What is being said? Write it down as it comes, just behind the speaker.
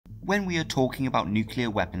When we are talking about nuclear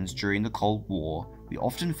weapons during the Cold War, we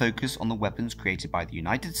often focus on the weapons created by the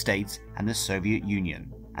United States and the Soviet Union,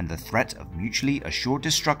 and the threat of mutually assured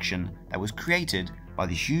destruction that was created by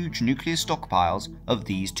the huge nuclear stockpiles of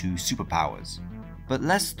these two superpowers. But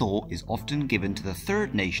less thought is often given to the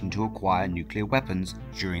third nation to acquire nuclear weapons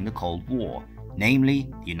during the Cold War, namely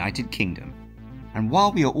the United Kingdom. And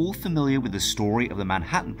while we are all familiar with the story of the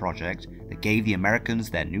Manhattan Project that gave the Americans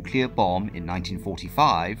their nuclear bomb in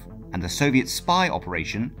 1945, and the Soviet spy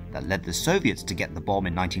operation that led the Soviets to get the bomb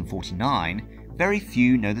in 1949, very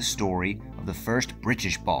few know the story of the first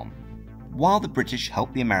British bomb. While the British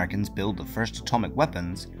helped the Americans build the first atomic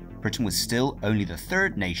weapons, Britain was still only the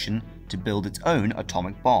third nation to build its own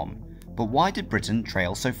atomic bomb. But why did Britain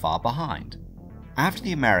trail so far behind? After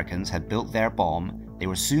the Americans had built their bomb, they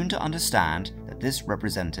were soon to understand that this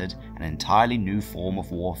represented an entirely new form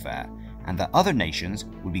of warfare, and that other nations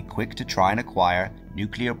would be quick to try and acquire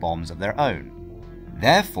nuclear bombs of their own.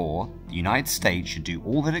 Therefore, the United States should do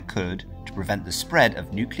all that it could to prevent the spread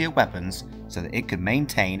of nuclear weapons so that it could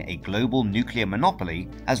maintain a global nuclear monopoly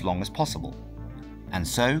as long as possible. And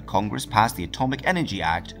so Congress passed the Atomic Energy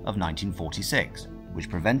Act of 1946, which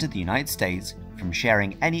prevented the United States from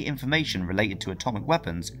sharing any information related to atomic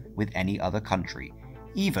weapons with any other country,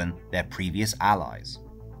 even their previous allies.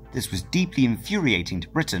 This was deeply infuriating to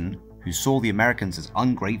Britain, who saw the Americans as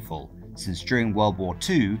ungrateful, since during World War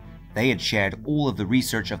II they had shared all of the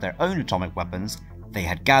research of their own atomic weapons they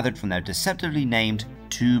had gathered from their deceptively named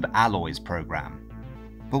Tube Alloys program.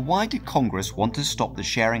 But why did Congress want to stop the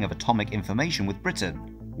sharing of atomic information with Britain,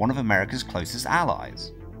 one of America's closest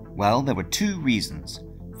allies? Well, there were two reasons.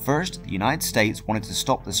 First, the United States wanted to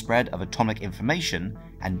stop the spread of atomic information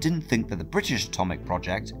and didn't think that the British atomic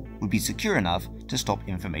project would be secure enough to stop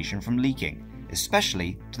information from leaking,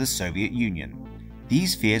 especially to the Soviet Union.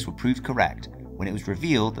 These fears were proved correct when it was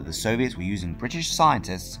revealed that the Soviets were using British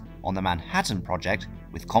scientists on the Manhattan Project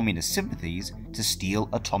with communist sympathies to steal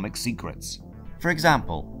atomic secrets. For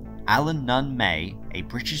example, Alan Nunn May, a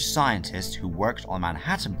British scientist who worked on the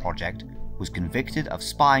Manhattan Project, was convicted of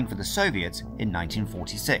spying for the Soviets in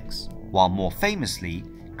 1946, while more famously,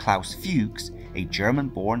 Klaus Fuchs, a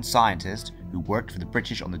German-born scientist who worked for the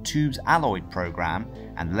British on the Tubes Alloy program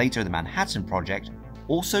and later the Manhattan Project,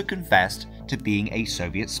 also confessed to being a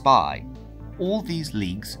Soviet spy. All these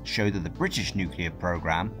leaks show that the British nuclear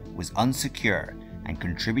program was unsecure and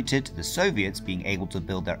contributed to the Soviets being able to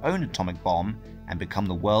build their own atomic bomb and become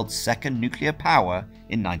the world's second nuclear power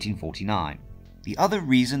in 1949. The other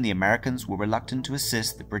reason the Americans were reluctant to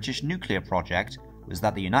assist the British nuclear project was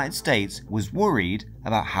that the United States was worried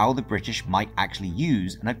about how the British might actually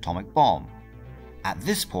use an atomic bomb. At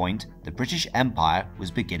this point, the British Empire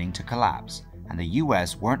was beginning to collapse, and the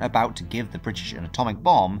US weren't about to give the British an atomic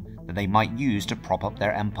bomb that they might use to prop up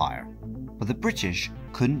their empire. But the British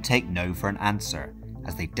couldn't take no for an answer,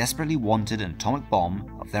 as they desperately wanted an atomic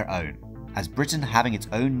bomb of their own, as Britain having its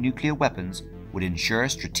own nuclear weapons would ensure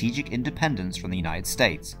strategic independence from the United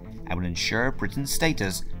States and would ensure Britain's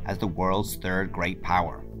status as the world's third great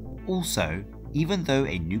power. Also, even though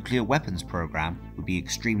a nuclear weapons program would be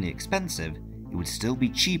extremely expensive, it would still be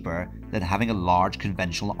cheaper than having a large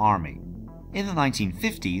conventional army. In the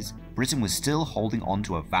 1950s, Britain was still holding on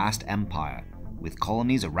to a vast empire, with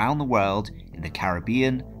colonies around the world in the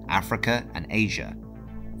Caribbean, Africa, and Asia.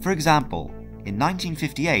 For example, in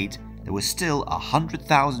 1958, there were still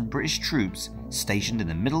 100,000 British troops stationed in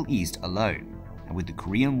the Middle East alone, and with the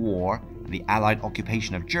Korean War and the Allied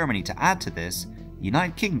occupation of Germany to add to this, the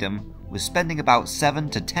United Kingdom was spending about 7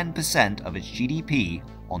 to 10% of its GDP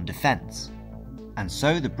on defence. And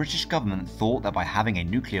so the British government thought that by having a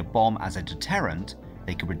nuclear bomb as a deterrent,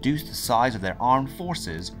 they could reduce the size of their armed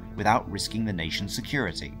forces without risking the nation's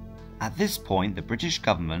security. At this point, the British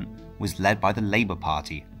government was led by the Labour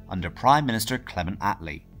Party under Prime Minister Clement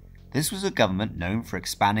Attlee. This was a government known for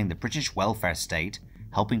expanding the British welfare state,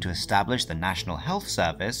 helping to establish the National Health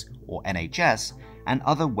Service, or NHS, and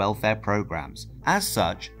other welfare programs. As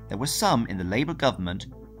such, there were some in the Labour government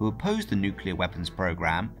who opposed the nuclear weapons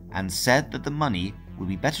program and said that the money would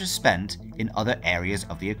be better spent in other areas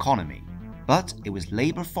of the economy. But it was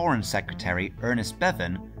Labour Foreign Secretary Ernest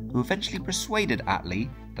Bevin who eventually persuaded Attlee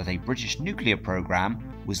that a British nuclear program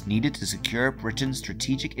was needed to secure Britain's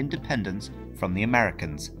strategic independence from the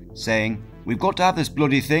Americans, saying, "We've got to have this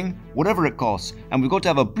bloody thing, whatever it costs, and we've got to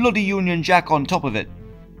have a bloody Union Jack on top of it."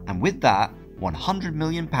 And with that, £100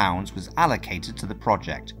 million was allocated to the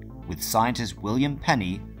project, with scientist William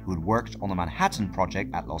Penny, who had worked on the Manhattan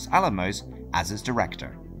Project at Los Alamos, as its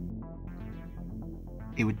director.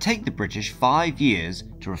 It would take the British 5 years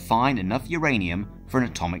to refine enough uranium for an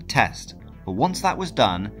atomic test, but once that was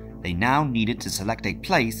done, they now needed to select a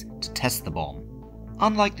place to test the bomb.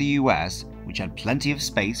 Unlike the US, which had plenty of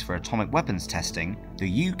space for atomic weapons testing,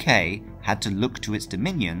 the UK had to look to its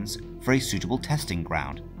dominions for a suitable testing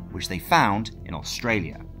ground, which they found in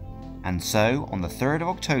Australia. And so, on the 3rd of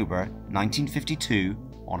October 1952,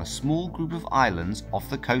 on a small group of islands off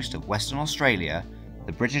the coast of Western Australia,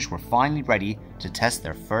 the British were finally ready to test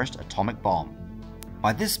their first atomic bomb.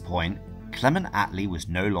 By this point, Clement Attlee was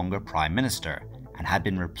no longer Prime Minister and had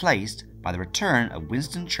been replaced by the return of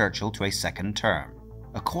Winston Churchill to a second term.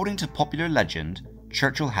 According to popular legend,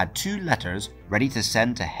 Churchill had 2 letters ready to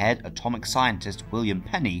send to head atomic scientist William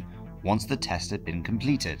Penny once the test had been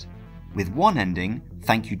completed, with one ending,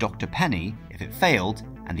 "Thank you Dr. Penny," if it failed,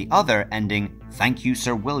 and the other ending, "Thank you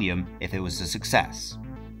Sir William," if it was a success.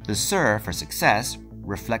 The Sir for success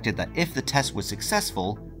reflected that if the test was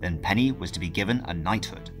successful, then Penny was to be given a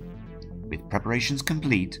knighthood. With preparations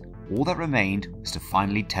complete, all that remained was to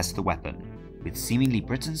finally test the weapon, with seemingly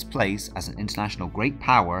Britain's place as an international great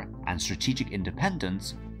power and strategic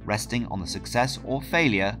independence resting on the success or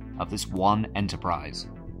failure of this one enterprise.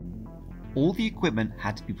 All the equipment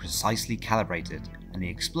had to be precisely calibrated, and the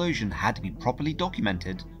explosion had to be properly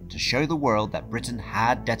documented to show the world that Britain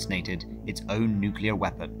had detonated its own nuclear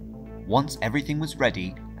weapon. Once everything was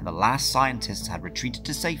ready and the last scientists had retreated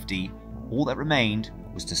to safety, all that remained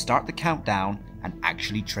was to start the countdown and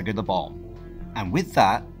actually trigger the bomb. And with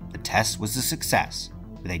that, the test was a success,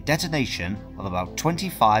 with a detonation of about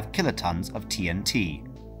 25 kilotons of TNT,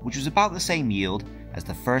 which was about the same yield as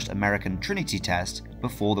the first American Trinity test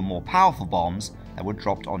before the more powerful bombs that were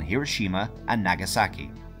dropped on Hiroshima and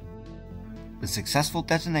Nagasaki. The successful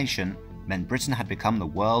detonation meant Britain had become the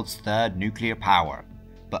world's 3rd nuclear power,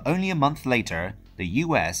 but only a month later, the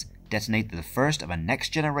US detonated the first of a next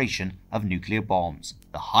generation of nuclear bombs,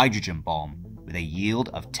 the hydrogen bomb, with a yield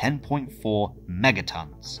of 10.4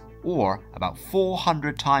 megatons, or about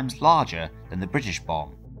 400 times larger than the British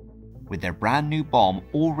bomb. With their brand new bomb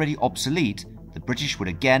already obsolete, the British would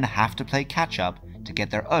again have to play catch-up to get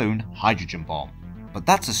their own hydrogen bomb. But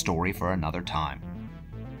that's a story for another time.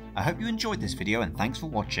 I hope you enjoyed this video and thanks for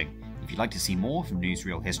watching. If you'd like to see more from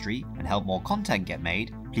Newsreel History and help more content get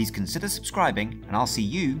made, please consider subscribing and I'll see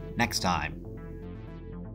you next time.